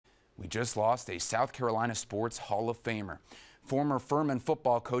We just lost a South Carolina Sports Hall of Famer. Former Furman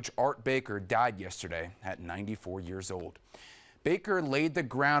football coach Art Baker died yesterday at 94 years old. Baker laid the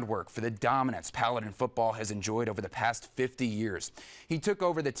groundwork for the dominance Paladin football has enjoyed over the past 50 years. He took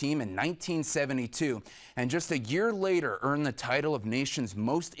over the team in 1972 and just a year later earned the title of nation's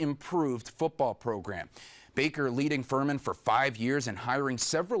most improved football program. Baker leading Furman for 5 years and hiring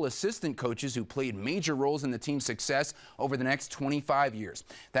several assistant coaches who played major roles in the team's success over the next 25 years.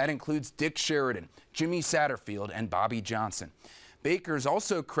 That includes Dick Sheridan, Jimmy Satterfield, and Bobby Johnson. Baker is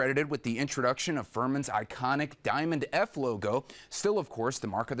also credited with the introduction of Furman's iconic Diamond F logo, still, of course, the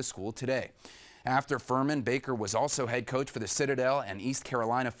mark of the school today. After Furman, Baker was also head coach for the Citadel and East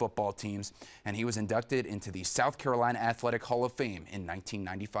Carolina football teams, and he was inducted into the South Carolina Athletic Hall of Fame in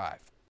 1995.